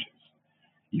reality changes.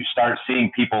 You start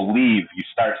seeing people leave. You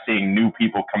start seeing new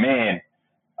people come in,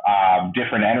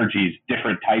 different energies,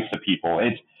 different types of people.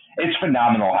 It's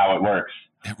phenomenal how it works.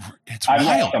 I've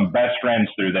lost some best friends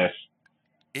through this.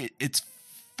 It's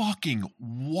fucking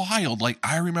wild. Like,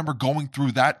 I remember going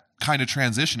through that kind of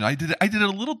transition. I did it a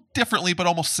little differently, but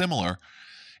almost similar.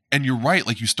 And you're right.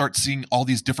 Like, you start seeing all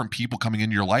these different people coming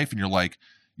into your life, and you're like,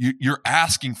 you're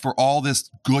asking for all this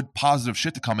good, positive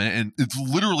shit to come in, and it's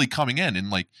literally coming in.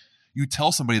 And like, you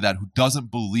tell somebody that who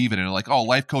doesn't believe it, and they're like, "Oh,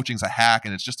 life coaching's a hack,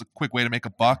 and it's just a quick way to make a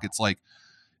buck." It's like,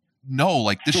 no,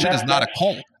 like, this shit is not a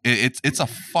cult. It's a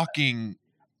fucking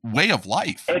way of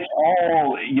life. It's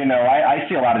all, you know, I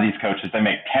see a lot of these coaches, they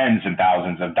make tens and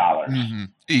thousands of dollars,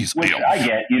 which I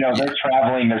get. You know, they're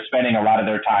traveling, they're spending a lot of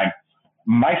their time.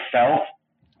 Myself,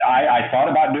 I thought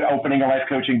about opening a life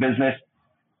coaching business.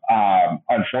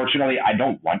 Unfortunately, I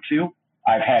don't want to.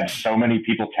 I've had so many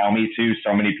people tell me to,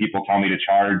 so many people tell me to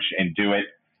charge and do it.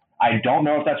 I don't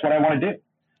know if that's what I want to do.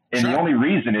 And the only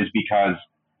reason is because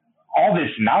all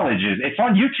this knowledge it's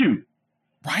on YouTube.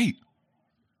 Right.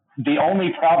 The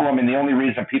only problem and the only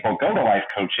reason people go to life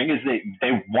coaching is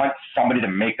they want somebody to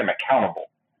make them accountable.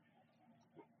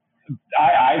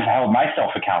 I've held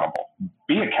myself accountable.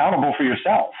 Be accountable for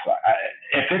yourself.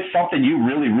 If it's something you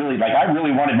really, really like, I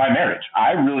really wanted my marriage.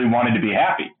 I really wanted to be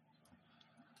happy.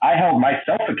 I held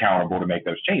myself accountable to make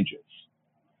those changes.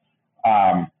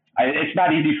 It's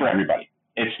not easy for everybody.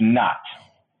 It's not.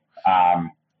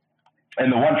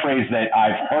 And the one phrase that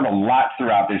I've heard a lot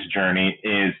throughout this journey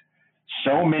is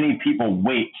so many people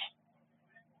wait,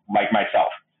 like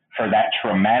myself, for that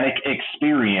traumatic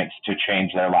experience to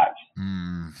change their lives.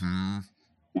 Mm-hmm.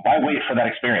 Why wait for that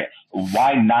experience?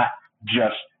 Why not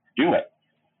just do it?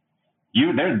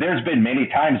 There's been many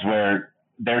times where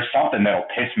there's something that'll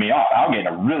piss me off. I'll get in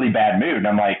a really bad mood and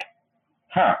I'm like,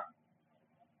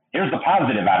 here's the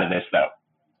positive out of this though.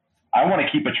 I want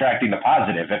to keep attracting the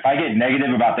positive. If I get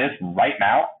negative about this right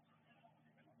now,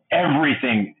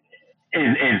 everything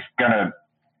is gonna,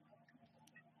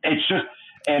 it's just,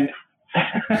 and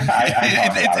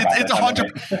it's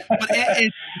 100, but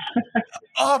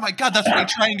oh my God, that's what I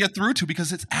try and get through to,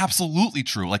 because it's absolutely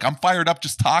true. Like, I'm fired up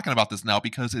just talking about this now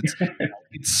because it's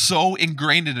so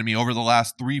ingrained into me over the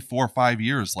last 3, 4, 5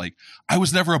 years. Like, I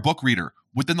was never a book reader.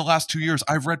 Within the last 2 years,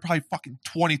 I've read probably fucking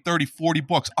 20, 30, 40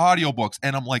 books, audiobooks,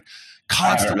 and I'm like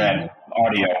constantly. I read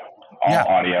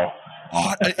audio.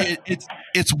 Oh,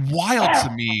 it's wild to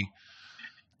me.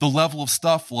 The level of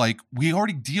stuff, like, we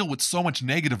already deal with so much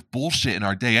negative bullshit in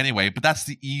our day anyway, but that's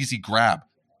the easy grab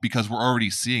because we're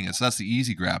already seeing it. So that's the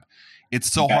easy grab.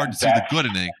 It's so hard to see the good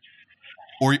in it.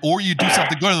 Or you do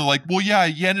something good and they're like, well, yeah,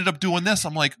 you ended up doing this.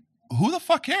 I'm like, who the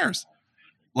fuck cares?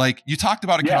 Like, you talked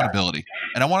about accountability,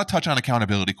 and I want to touch on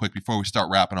accountability quick before we start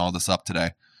wrapping all this up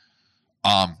today.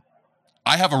 I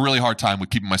have a really hard time with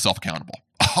keeping myself accountable.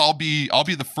 I'll be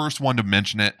the first one to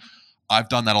mention it. I've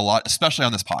done that a lot, especially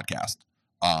on this podcast.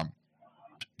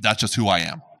 That's just who I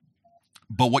am.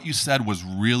 But what you said was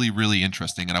really, really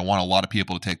interesting, and I want a lot of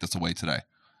people to take this away today.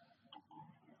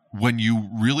 When you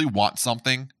really want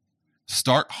something,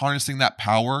 start harnessing that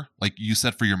power, like you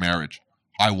said, for your marriage.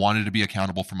 I wanted to be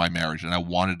accountable for my marriage, and I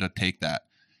wanted to take that.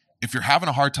 If you're having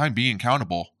a hard time being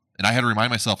accountable, and I had to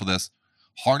remind myself of this,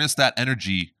 harness that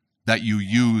energy that you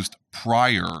used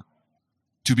prior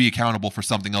to be accountable for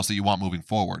something else that you want moving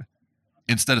forward.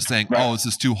 Instead of saying, oh, this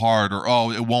is too hard, or,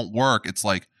 oh, it won't work. It's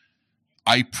like,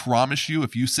 I promise you,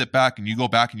 if you sit back and you go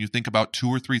back and you think about 2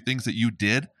 or 3 things that you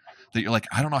did that you're like,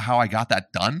 I don't know how I got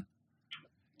that done,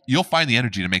 you'll find the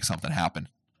energy to make something happen.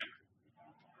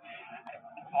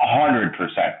 100%.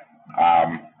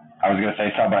 I was going to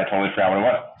say something, but I totally forgot what it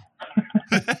was.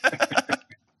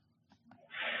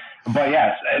 But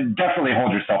yes, definitely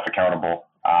hold yourself accountable.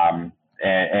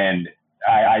 And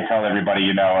I tell everybody,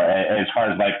 as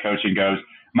far as life coaching goes,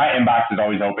 my inbox is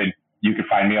always open. You can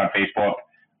find me on Facebook.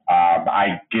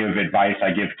 I give advice. I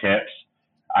give tips.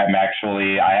 I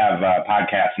have a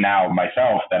podcast now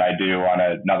myself that I do on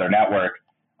another network.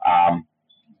 I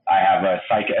have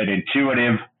an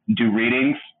intuitive do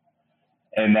readings,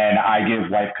 and then I give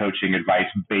life coaching advice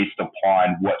based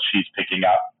upon what she's picking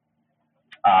up.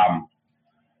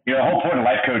 The whole point of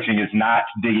life coaching is not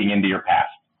digging into your past.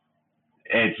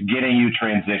 It's getting you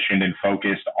transitioned and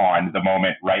focused on the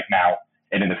moment right now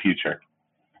and in the future.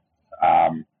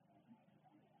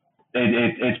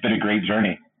 It's been a great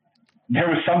journey. There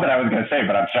was something I was going to say,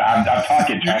 but I'm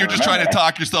talking. You're just trying to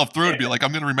talk yourself through it and be like,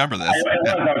 I'm going to remember this. I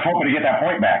was hoping to get that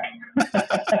point back.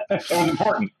 It was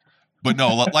important. But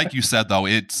no, like you said, though,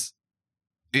 it's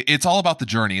all about the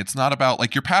journey. It's not about,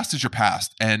 like, your past is your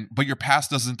past, but your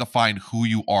past doesn't define who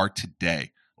you are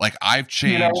today. Like, I've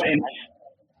changed.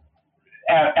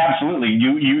 Absolutely.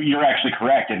 You're actually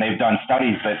correct. And they've done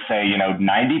studies that say,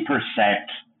 90%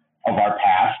 of our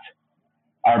past,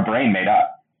 our brain made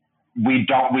up. They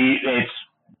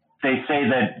say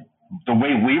that the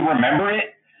way we remember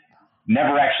it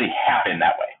never actually happened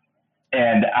that way.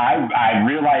 And I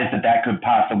realized that could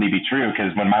possibly be true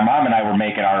because when my mom and I were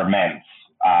making our amends,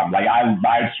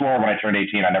 I swore when I turned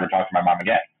 18, I never talked to my mom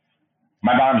again.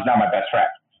 My mom's now my best friend.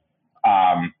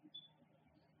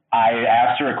 I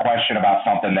asked her a question about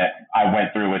something that I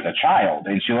went through as a child,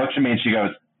 and she looks at me and she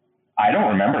goes, I don't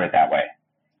remember it that way.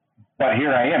 But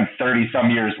here I am 30 some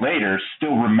years later,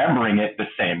 still remembering it the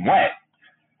same way.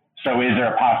 So is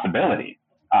there a possibility?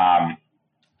 But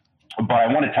I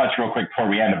want to touch real quick before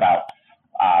we end about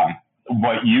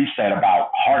what you said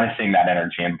about harnessing that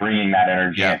energy and bringing that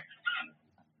energy in.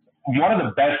 One of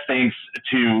the best things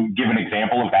to give an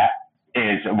example of that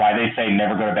is why they say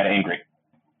never go to bed angry.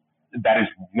 That is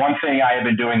one thing I have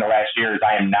been doing the last year is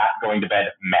I am not going to bed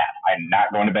mad. I'm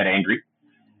not going to bed angry.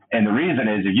 And the reason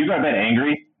is if you go to bed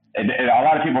angry, and a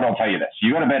lot of people don't tell you this,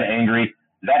 you go to bed angry,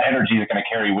 that energy is going to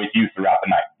carry with you throughout the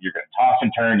night. You're going to toss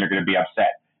and turn. You're going to be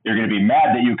upset. You're going to be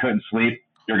mad that you couldn't sleep.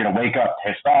 You're going to wake up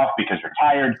pissed off because you're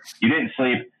tired. You didn't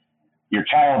sleep. Your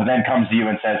child then comes to you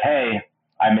and says, hey,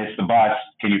 I missed the bus.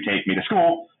 Can you take me to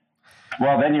school?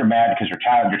 Well, then you're mad because you're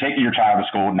taking your child to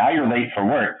school. Now you're late for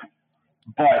work.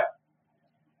 But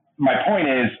my point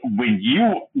is, when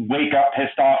you wake up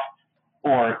pissed off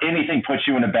or anything puts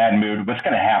you in a bad mood, what's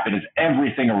going to happen is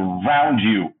everything around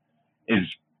you is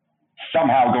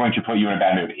somehow going to put you in a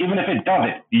bad mood. Even if it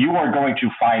doesn't, you are going to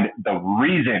find the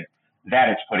reason that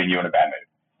it's putting you in a bad mood.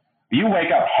 You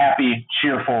wake up happy,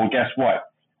 cheerful, guess what?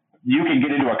 You can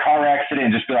get into a car accident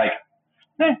and just be like,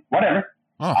 whatever.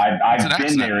 Oh, I've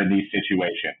been there in these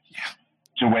situations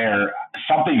to where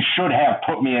something should have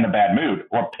put me in a bad mood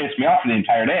or pissed me off for the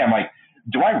entire day. I'm like,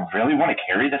 do I really want to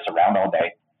carry this around all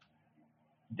day?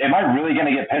 Am I really going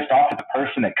to get pissed off at the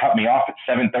person that cut me off at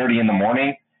 7:30 in the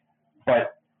morning?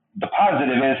 But the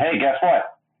positive is, hey, guess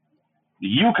what?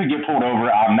 You could get pulled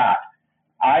over. I'm not.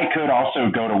 I could also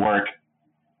go to work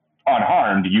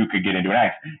unharmed. You could get into an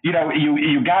accident. You know,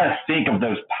 you got to think of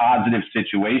those positive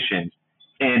situations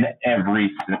in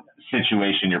every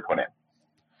situation you're put in.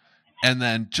 And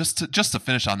then just to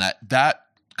finish on that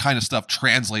kind of stuff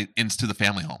translate into the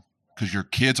family home, because your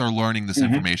kids are learning this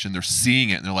information. They're seeing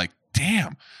it and they're like,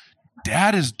 damn,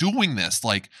 dad is doing this.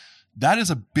 Like, that is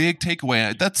a big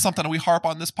takeaway. That's something that we harp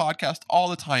on this podcast all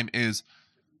the time, is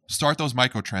start those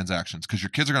microtransactions, because your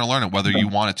kids are going to learn it whether you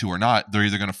want it to or not. They're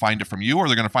either going to find it from you or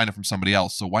they're going to find it from somebody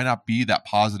else. So why not be that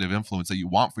positive influence that you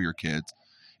want for your kids,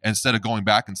 instead of going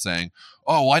back and saying,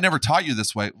 oh, well, I never taught you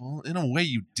this way. Well, in a way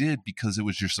you did, because it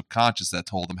was your subconscious that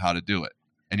told them how to do it,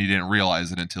 and you didn't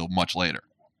realize it until much later.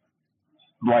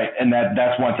 Right. And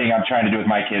that's one thing I'm trying to do with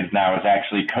my kids now, is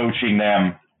actually coaching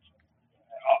them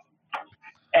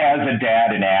as a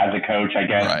dad and as a coach, I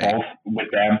guess, both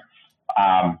with them.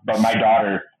 But my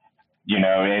daughter, you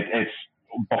know, it's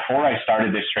before I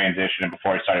started this transition and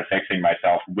before I started fixing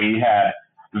myself, we had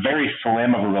very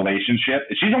slim of a relationship.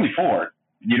 She's only 4.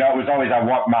 You know, it was always, I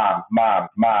want mom,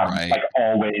 like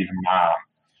always mom.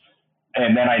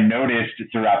 And then I noticed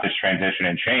throughout this transition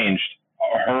and changed,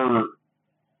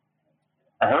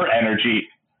 her energy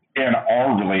in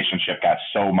our relationship got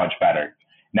so much better.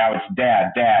 Now it's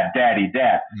dad, daddy,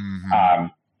 dad. Mm-hmm.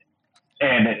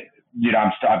 And you know,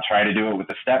 I'm trying to do it with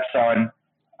the stepson.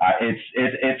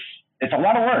 It's a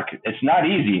lot of work. It's not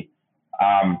easy.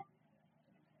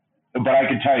 But I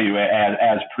can tell you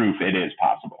as proof, it is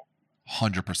possible.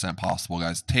 100% possible,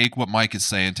 guys. Take what Mike is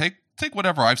saying. Take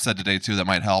whatever I've said today too that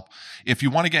might help. If you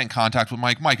want to get in contact with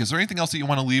Mike, is there anything else that you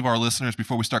want to leave our listeners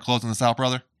before we start closing this out,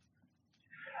 brother?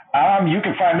 You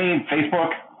can find me on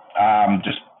Facebook.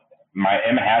 Just my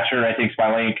M Hatcher, I think, is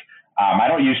my link. I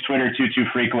don't use Twitter too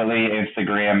frequently.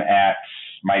 Instagram at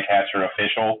Mike Hatcher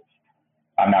Official.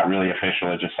 I'm not really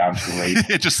official. It just sounds great.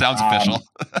 It just sounds official.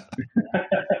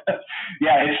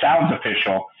 Yeah, it sounds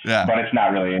official, but it's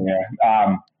not really in there.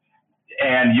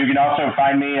 And you can also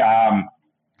find me.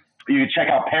 You can check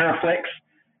out Paraflix.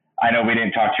 I know we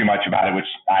didn't talk too much about it, which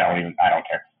I don't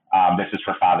care. This is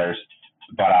for fathers,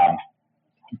 but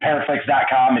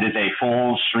Paraflix.com. It is a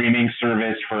full streaming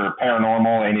service for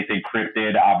paranormal, anything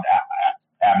cryptid,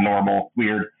 abnormal,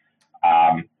 weird.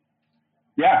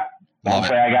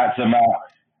 Hopefully I got some.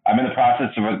 I'm in the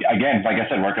process of, again, like I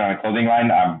said, working on a clothing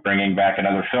line. I'm bringing back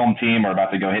another film team. We're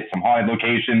about to go hit some haunted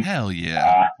locations. Hell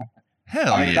yeah.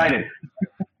 I'm excited.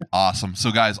 Awesome.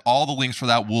 So guys, all the links for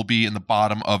that will be in the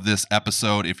bottom of this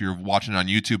episode. If you're watching on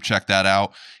YouTube, check that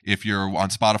out. If you're on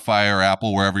Spotify or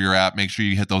Apple, wherever you're at, make sure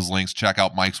you hit those links. Check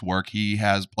out Mike's work. He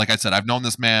has, like I said, I've known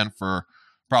this man for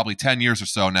probably 10 years or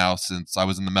so now, since I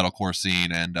was in the metalcore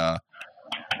scene. And that's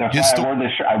why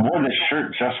I wore this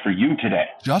shirt just for you today.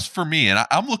 Just for me. And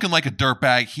I'm looking like a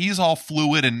dirtbag. He's all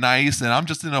fluid and nice, and I'm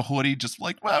just in a hoodie, just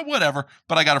like, well, whatever.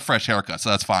 But I got a fresh haircut, so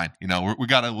that's fine. You know, we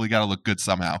gotta look good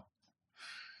somehow.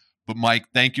 But Mike,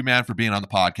 thank you, man, for being on the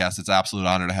podcast. It's an absolute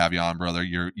honor to have you on, brother.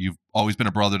 You've always been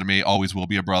a brother to me, always will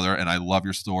be a brother, and I love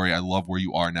your story. I love where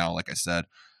you are now. Like I said,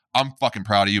 I'm fucking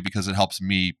proud of you, because it helps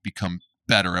me become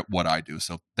better at what I do.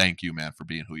 So thank you, man, for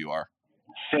being who you are.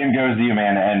 Same goes to you,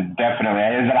 man, and definitely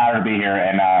it is an honor to be here.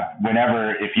 And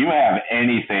if you have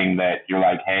anything that you're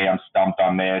like, hey, I'm stumped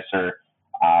on this, or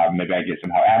maybe I get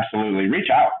some help, absolutely reach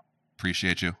out.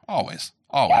 Appreciate you. Always.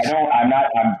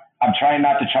 I'm trying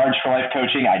not to charge for life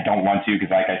coaching. I don't want to, because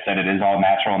like I said, it is all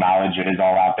natural knowledge. It is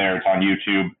all out there. It's on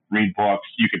YouTube. Read books.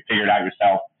 You can figure it out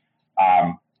yourself.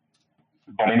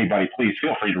 But anybody, please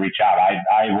feel free to reach out.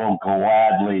 I will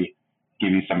gladly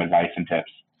give you some advice and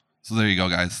tips. So there you go,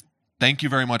 guys. Thank you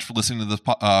very much for listening to this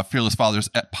Fearless Fathers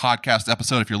podcast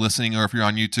episode. If you're listening or if you're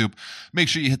on YouTube, make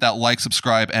sure you hit that like,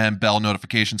 subscribe, and bell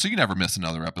notification so you never miss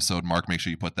another episode. Mark, make sure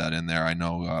you put that in there. I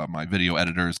know my video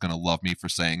editor is going to love me for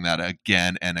saying that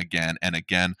again and again and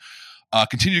again.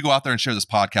 Continue to go out there and share this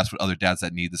podcast with other dads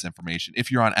that need this information.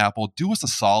 If you're on Apple, do us a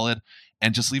solid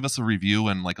and just leave us a review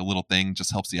and like a little thing.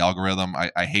 Just helps the algorithm.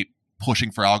 I hate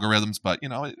pushing for algorithms, but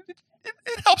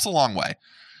it helps a long way.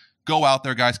 Go out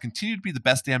there, guys. Continue to be the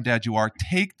best damn dad you are.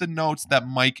 Take the notes that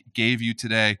Mike gave you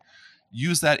today.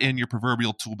 Use that in your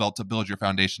proverbial tool belt to build your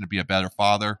foundation to be a better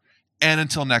father. And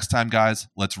until next time, guys,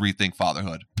 let's rethink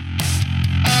fatherhood.